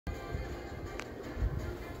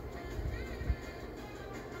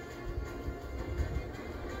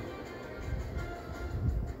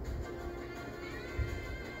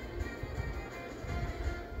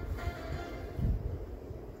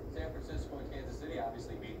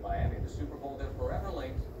obviously beat Miami in the Super Bowl. They're forever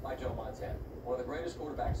linked by Joe Montana. One of the greatest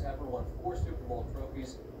quarterbacks ever, won 4 Super Bowl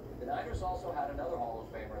trophies. The Niners also had another Hall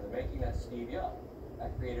of Famer in the making, that's Steve Young.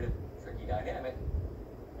 That created a tricky dynamic,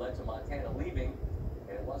 led to Montana leaving,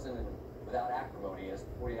 and it wasn't without acrimony as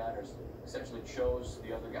the 49ers essentially chose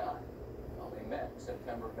the other guy. Well, they met in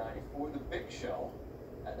September of '94, the Big Show,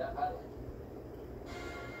 at that highlight.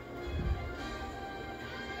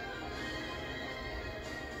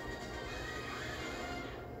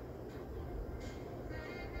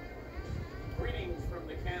 Greetings from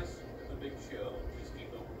the cast of The Big Show. Patrick and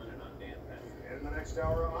Keith Olbermann, and I'm Dan Patrick. And in the next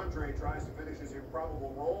hour, Andre tries to finish his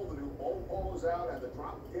improbable role. The new bowl poll is out, and the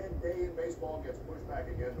drop-dead day in baseball gets pushed back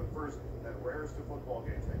again. But first, that rarest of football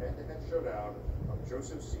games, the head-to-head showdown of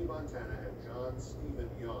Joseph C. Montana and John Stephen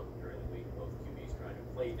Young. During the week, both QBs trying to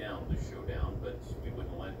play down the showdown, but we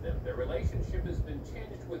wouldn't let them. Their relationship has been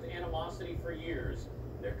tinged with animosity for years.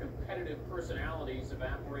 Their competitive personalities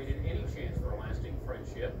evaporated any chance for a lasting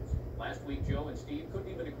friendship. Last week, Joe and Steve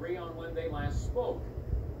couldn't even agree on when they last spoke.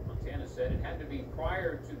 Montana said it had to be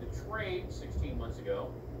prior to the trade 16 months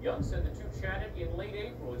ago. Young said the two chatted in late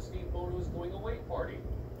April at Steve Bono's going-away party.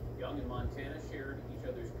 Young and Montana shared each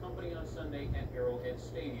other's company on Sunday at Arrowhead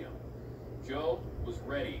Stadium. Joe was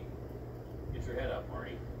ready. Get your head up,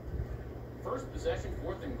 Marty. First possession,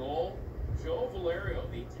 4th and goal. Joe Valerio,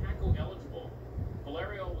 the tackle eligible.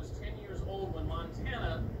 Valerio was 10 years old when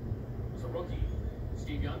Montana was a rookie.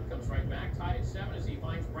 Steve Young comes right back, tied at 7 as he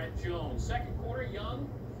finds Brent Jones. Second quarter, Young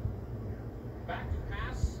back to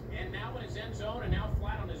pass, and now in his end zone, and now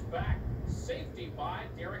flat on his back. Safety by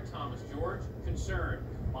Derek Thomas. George, concerned.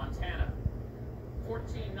 Montana,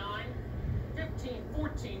 14-9,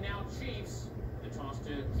 15-14 now Chiefs. The toss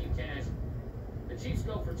to Keith Cash. The Chiefs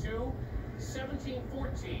go for 2,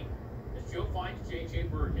 17-14. As Joe finds J.J.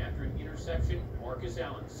 Burton after an interception, Marcus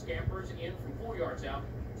Allen scampers in from 4 yards out.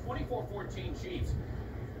 24-14 Chiefs.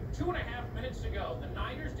 2.5 minutes to go. The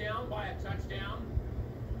Niners down by a touchdown,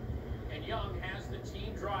 and Young has the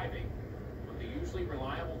team driving. But the usually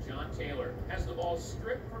reliable John Taylor has the ball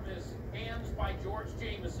stripped from his hands by George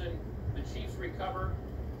Jameson. The Chiefs recover.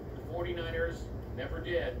 The 49ers never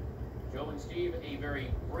did. Joe and Steve, a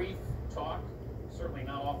very brief talk, certainly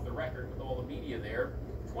not off the record with all the media there.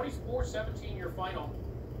 24-17 your final.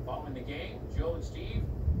 Following the game, Joe and Steve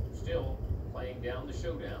still playing down the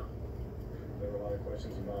showdown. There were a lot of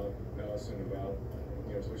questions about us and about,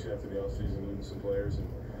 especially after the offseason, losing some players, and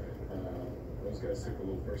those guys took a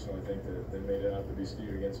little personal. I think that they made it out to be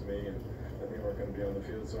Steve against me, and I think we're going to be on the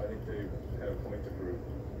field, so I think they have a point to prove.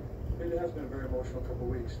 It has been a very emotional couple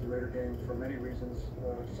of weeks. The Raider game, for many reasons,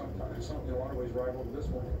 sometimes in a lot of ways rivaled this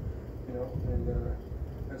one,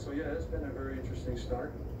 and so yeah, it's been a very interesting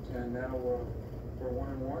start, and now we're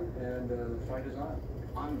 1-1, and the fight is on.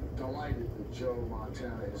 I'm delighted that Joe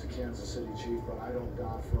Montana is a Kansas City Chief, but I don't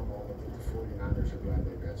doubt for a moment that the 49ers are glad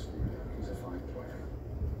they got Steve. He's a fine player.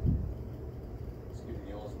 Let's give you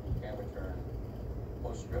the old school camera turn.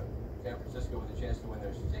 Post-script, San Francisco with a chance to win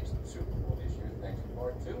their 6th Super Bowl this year, thanks to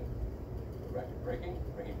part 2. The record-breaking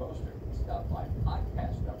Ricky Mostert stopped by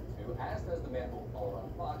podcast number 2, as does the man who will follow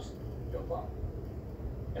on Fox, Joe Buck.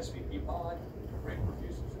 SVP Pod, rate,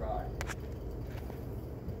 review, subscribe.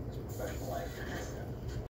 It's a professional life.